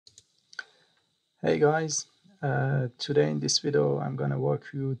Hey guys, today in this video I'm gonna walk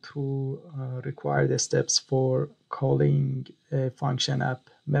you through required steps for calling a function app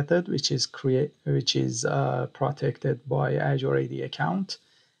method which is protected by Azure AD account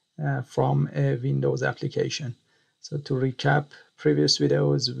from a Windows application. So to recap previous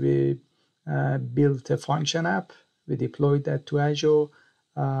videos, we built a function app, we deployed that to Azure,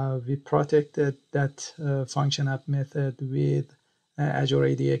 we protected that function app method with Azure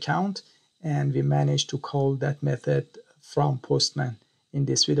AD account, and we managed to call that method from Postman. In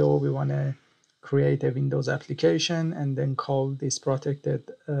this video, we want to create a Windows application and then call this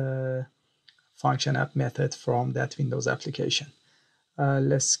protected function app method from that Windows application.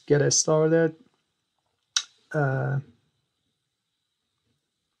 Let's get it started. Go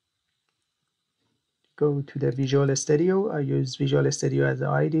to the Visual Studio. I use Visual Studio as the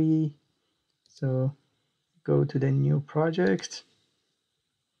IDE. So go to the new project,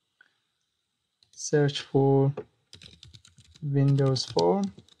 search for Windows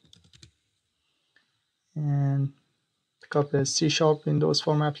Form, and pick up the C# Windows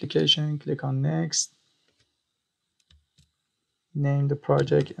Form application, click on Next, name the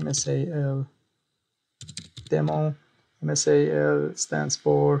project MSAL Demo. MSAL stands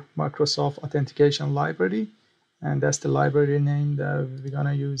for Microsoft Authentication Library, and that's the library name that we're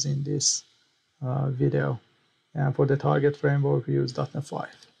gonna use in this video. And for the target framework, we use .NET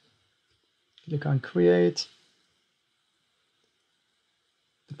 5. Click on Create.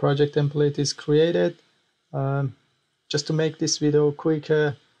 The project template is created. Just to make this video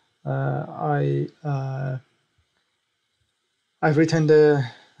quicker, I've written the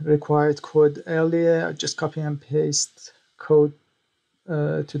required code earlier. I just copy and paste code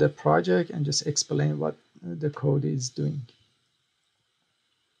to the project and just explain what the code is doing.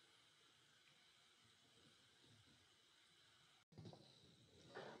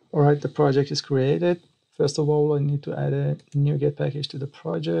 All right, the project is created. First of all, I need to add a NuGet package to the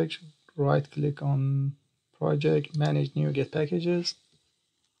project. Right click on project, manage NuGet packages.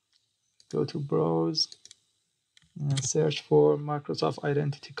 Go to browse and search for Microsoft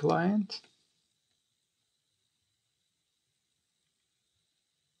Identity Client.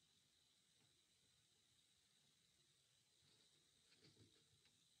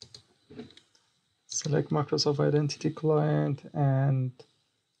 Select Microsoft Identity Client and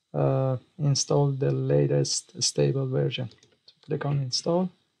install the latest stable version. So click on install.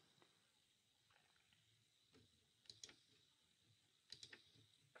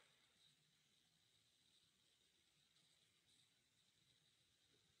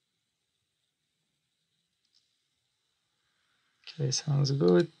 Okay, sounds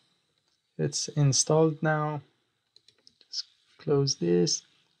good. It's installed now. Just close this.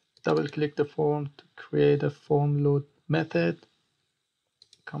 Double click the form to create a form load method.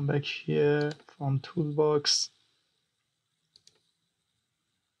 Come back here from toolbox.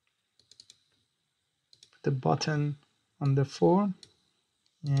 Put the button on the form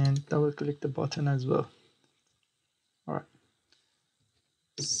and double click the button as well. All right.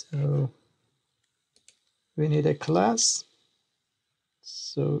 So we need a class.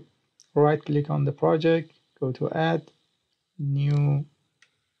 So right click on the project, go to add new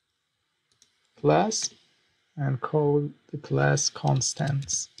class and call the class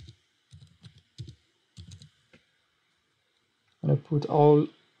constants. I'm going to put all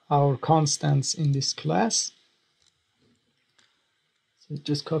our constants in this class. So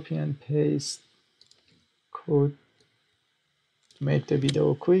just copy and paste code to make the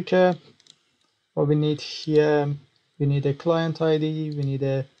video quicker. What we need here, we need a client ID, we need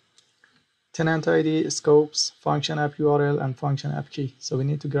a tenant ID, scopes, function app URL, and function app key. So we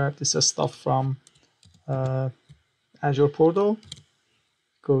need to grab this stuff from Azure Portal.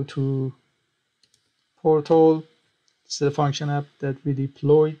 Go to Portal. This is the function app that we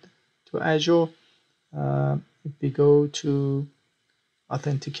deployed to Azure. If we go to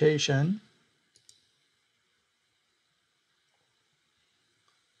authentication,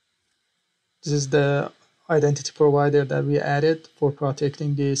 this is the identity provider that we added for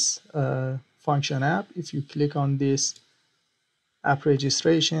protecting this function app. If you click on this app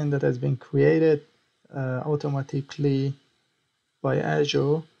registration that has been created automatically by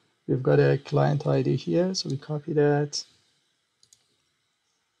Azure, we've got a client ID here. So we copy that,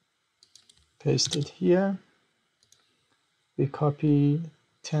 paste it here. We copy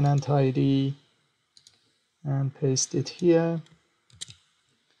tenant ID and paste it here.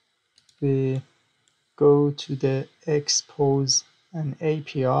 We go to the expose an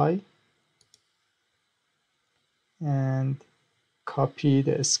API and copy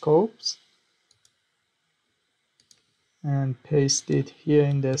the scopes and paste it here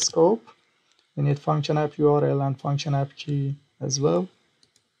in the scope. We need function app URL and function app key as well.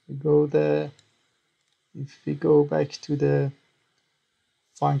 We go there. If we go back to the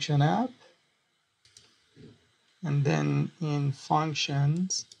function app, and then in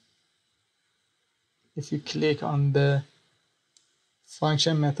functions, if you click on the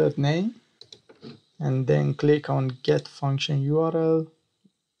function method name and then click on get function URL,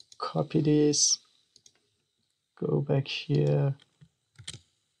 copy this, go back here,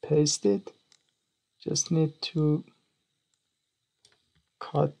 paste it. Just need to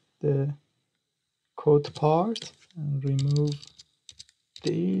cut the code part and remove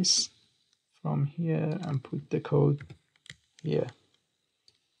this from here and put the code here.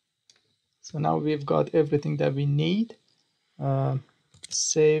 So now we've got everything that we need.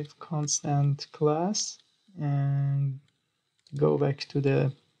 Save constant class and go back to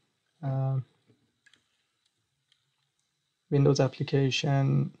the Windows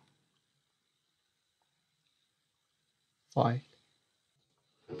application file.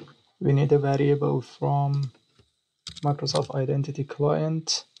 We need a variable from Microsoft Identity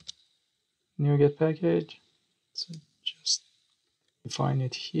Client NuGet package. So just define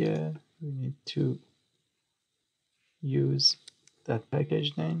it here. We need to use that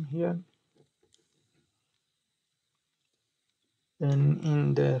package name here. Then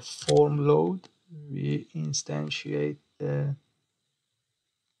in the form load, we instantiate the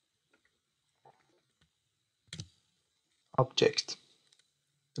object,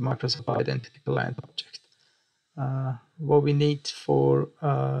 the Microsoft Identity Client object. What we need for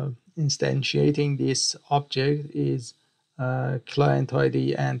instantiating this object is client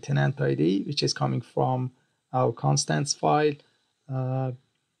ID and tenant ID, which is coming from our constants file.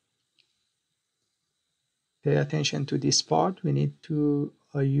 Pay attention to this part. We need to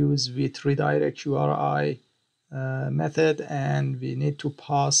use with redirect URI method, and we need to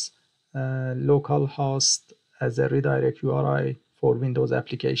pass localhost as a redirect URI for Windows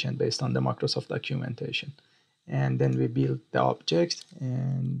application based on the Microsoft documentation. And then we build the object,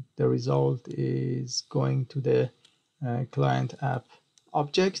 and the result is going to the client app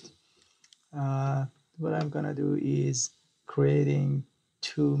object. What I'm gonna do is creating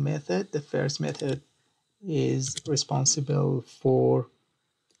two methods. The first method is responsible for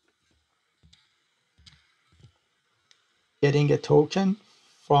getting a token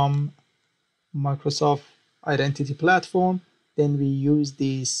from Microsoft Identity Platform. Then we use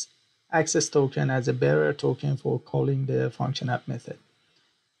this access token as a bearer token for calling the function app method.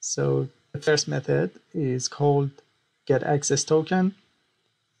 So the first method is called get access token.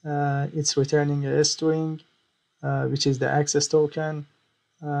 It's returning a string, which is the access token.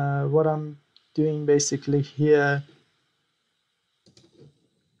 What I'm doing basically here,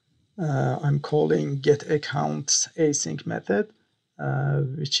 I'm calling get accounts async method,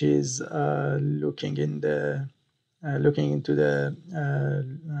 which is looking into the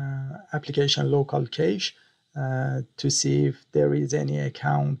application local cache to see if there is any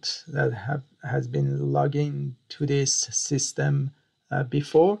account that has been logged in to this system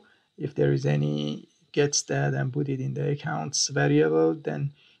before. If there is any, gets that and put it in the accounts variable.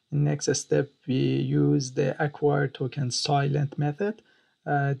 Then the next step, we use the acquire token silent method.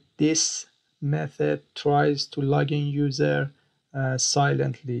 This method tries to log in user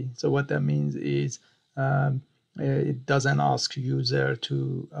silently. So what that means is it doesn't ask user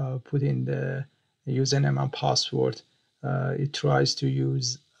to put in the username and password. It tries to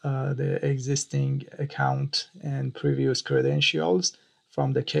use the existing account and previous credentials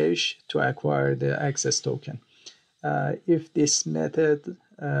from the cache to acquire the access token. If this method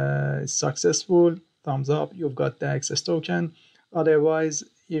is successful, thumbs up, you've got the access token. Otherwise,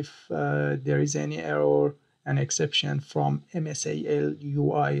 if there is any error, an exception from MSAL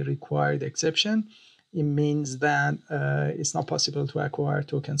UI required exception, it means that it's not possible to acquire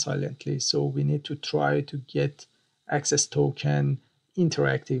token silently. So we need to try to get access token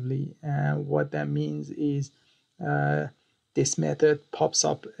interactively. And what that means is this method pops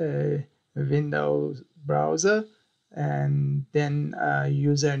up a Windows browser, and then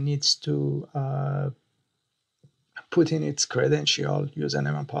user needs to put in its credential,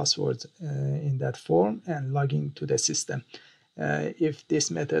 username and password in that form and log into the system. If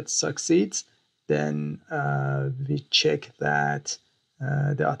this method succeeds, then we check that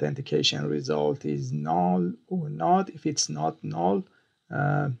the authentication result is null or not. If it's not null,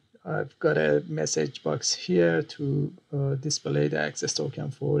 I've got a message box here to display the access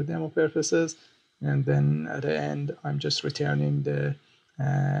token for demo purposes. And then at the end, I'm just returning the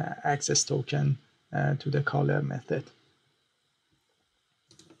access token to the caller method.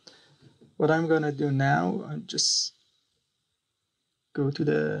 What I'm going to do now, I'm just go to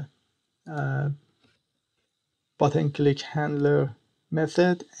the button click handler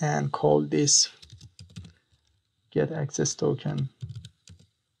method and call this get access token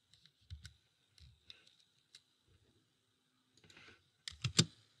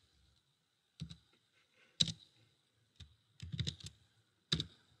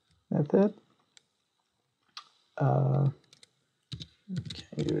method. Can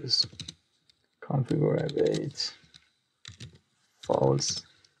use configure await false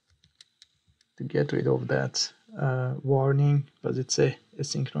to get rid of that warning, because it's a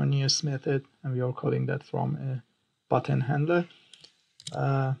asynchronous method and we are calling that from a button handler.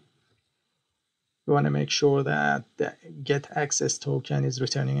 We want to make sure that the get access token is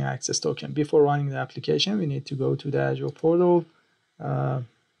returning an access token. Before running the application, we need to go to the Azure Portal.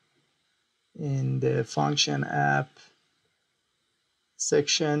 In the function app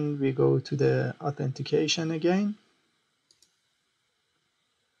section, we go to the authentication again.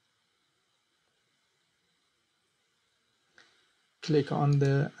 Click on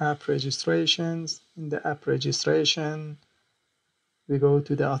the app registrations. In the app registration, we go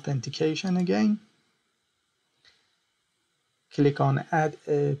to the authentication again. Click on add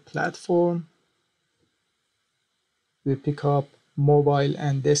a platform. We pick up mobile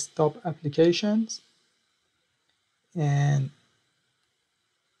and desktop applications and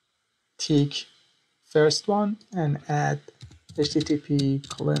tick first one and add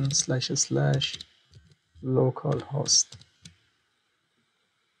http://localhost.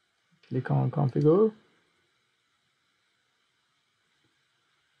 Click on configure.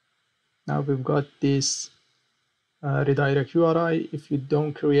 Now we've got this redirect URI. If you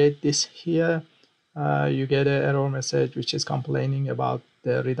don't create this here, you get an error message which is complaining about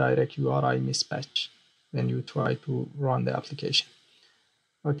the redirect URI mismatch when you try to run the application.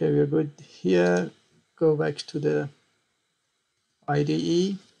 Okay, we're good here. Go back to the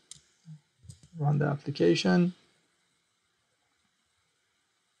IDE, run the application.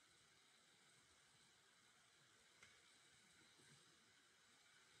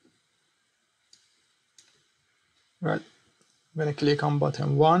 Right, I'm going to click on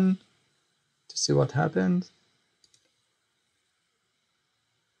button 1 to see what happens.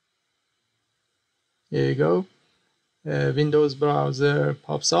 Here you go. Windows browser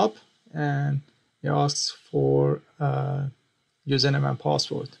pops up and it asks for username and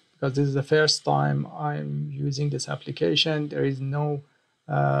password. Because this is the first time I'm using this application, there is no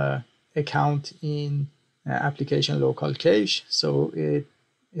account in application local cache, so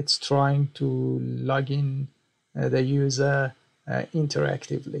it's trying to log in the user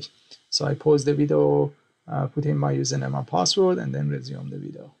interactively. So I pause the video, put in my username and password, and then resume the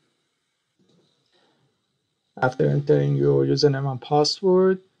video. After entering your username and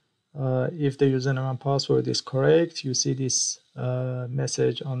password, if the username and password is correct, you see this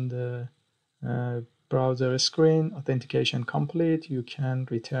message on the browser screen, authentication complete. You can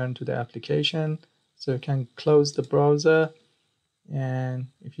return to the application. So you can close the browser, and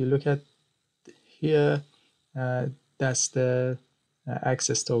if you look at here, that's the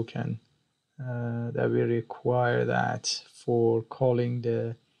access token that we require that for calling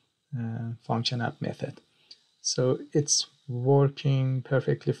the function app method. So it's working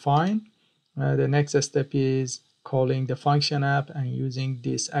perfectly fine. The next step is calling the function app and using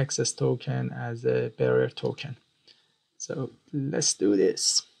this access token as a bearer token. So let's do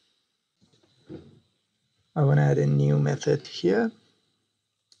this. I want to add a new method here.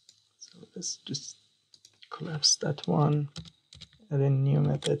 So let's just collapse that one. Add a new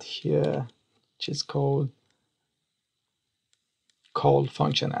method here, which is called call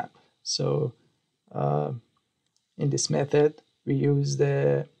function app. So in this method, we use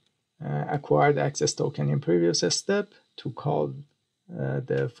the acquired access token in previous step to call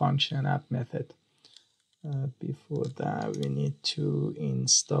the function app method. Before that, we need to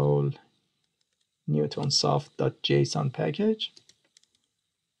install newtonsoft.json package.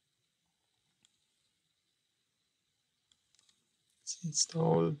 It's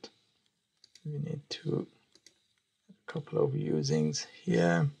installed. We need to a couple of usings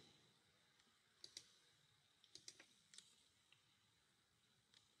here.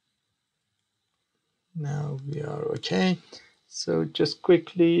 Now we are okay. So just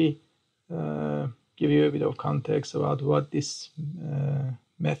quickly give you a bit of context about what this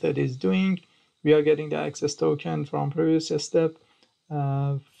method is doing. We are getting the access token from previous step.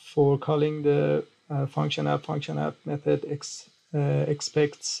 For calling the function app method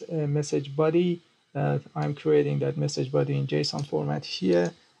expects a message body that I'm creating that message body in JSON format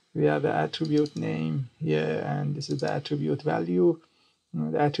here. We have the attribute name here, and this is the attribute value.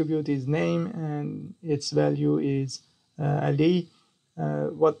 The attribute is name and its value is Ali.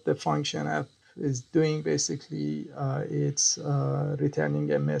 what the function app is doing basically, it's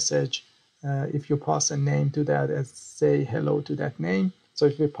returning a message. If you pass a name to that, and say hello to that name. So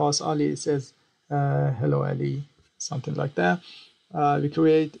if we pass Ali, it says hello Ali, something like that. We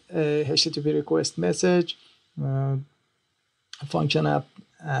create a HTTP request message. Function app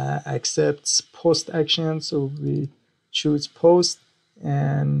accepts post action, so we choose post,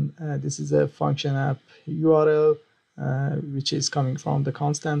 and this is a function app URL which is coming from the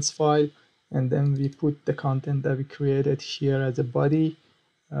constants file, and then we put the content that we created here as a body.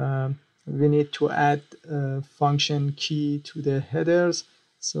 We need to add a function key to the headers,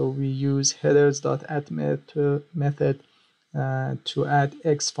 so we use headers.add method to add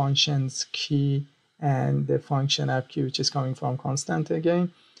X functions key and the function app key, which is coming from constant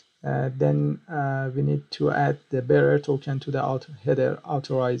again. Then we need to add the bearer token to the header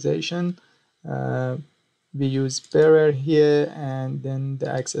authorization. We use bearer here, and then the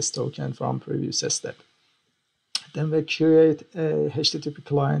access token from previous step. Then we create a HTTP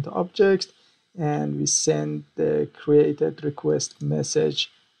client object, and we send the created request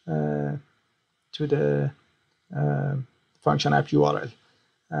message to the function app URL.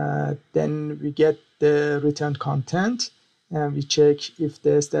 Then we get the return content, and we check if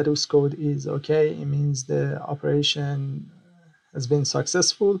the status code is okay. It means the operation has been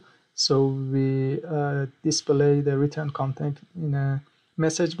successful. So we display the return content in a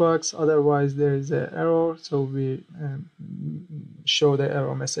message box. Otherwise, there is an error. So we show the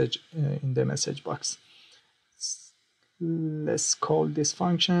error message in the message box. Let's call this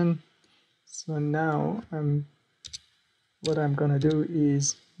function. So now what I'm gonna do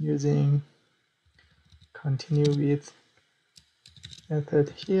is using continue with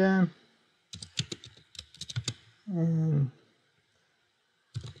method here, and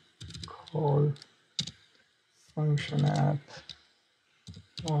call function app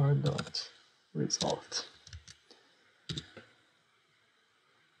or dot result.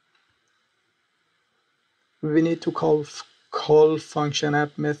 We need to call function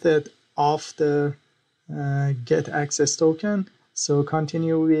app method after get access token. So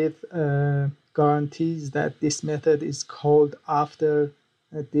continue with guarantees that this method is called after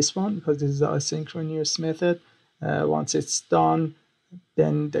this one, because this is an asynchronous method. Once it's done,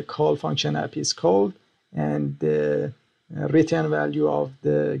 then the call function app is called, and the return value of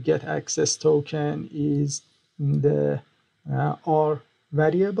the get access token is the R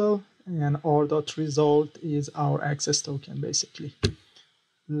variable, and R.result is our access token basically.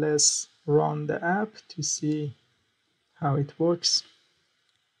 Let's run the app to see how it works.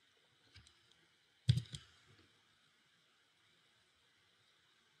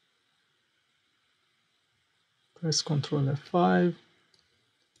 Press Ctrl F5,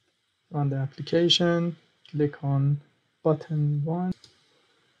 run the application, click on button 1.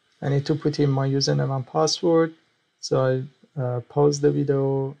 I need to put in my username and password, so I pause the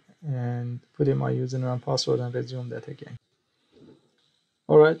video and put in my username and password and resume that again.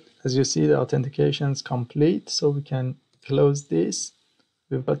 Alright, as you see, the authentication is complete, so we can close this.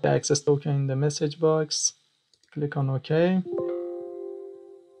 We've got the access token in the message box. Click on OK.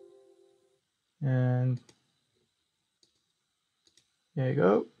 And there you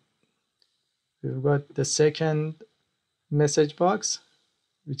go. We've got the second message box,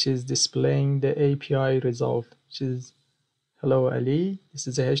 which is displaying the API result, which is hello Ali. This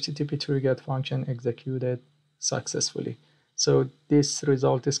is a HTTP triggered function executed successfully. So this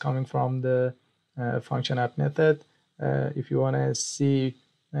result is coming from the function app method. If you want to see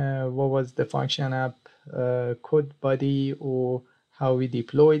what was the function app code body, or how we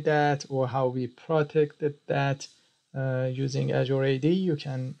deployed that, or how we protected that using Azure AD, you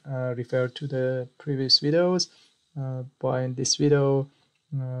can refer to the previous videos. But in this video,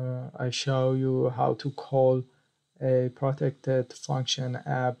 I show you how to call a protected function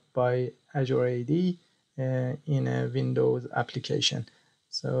app by Azure AD in a Windows application.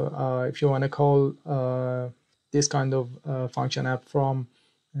 So if you want to call this kind of function app from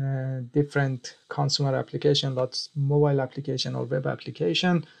different consumer application, like mobile application or web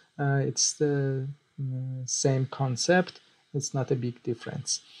application, it's the same concept. It's not a big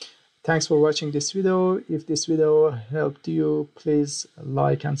difference. Thanks for watching this video. If this video helped you, please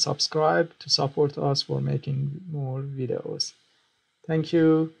like and subscribe to support us for making more videos. Thank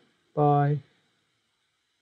you. Bye.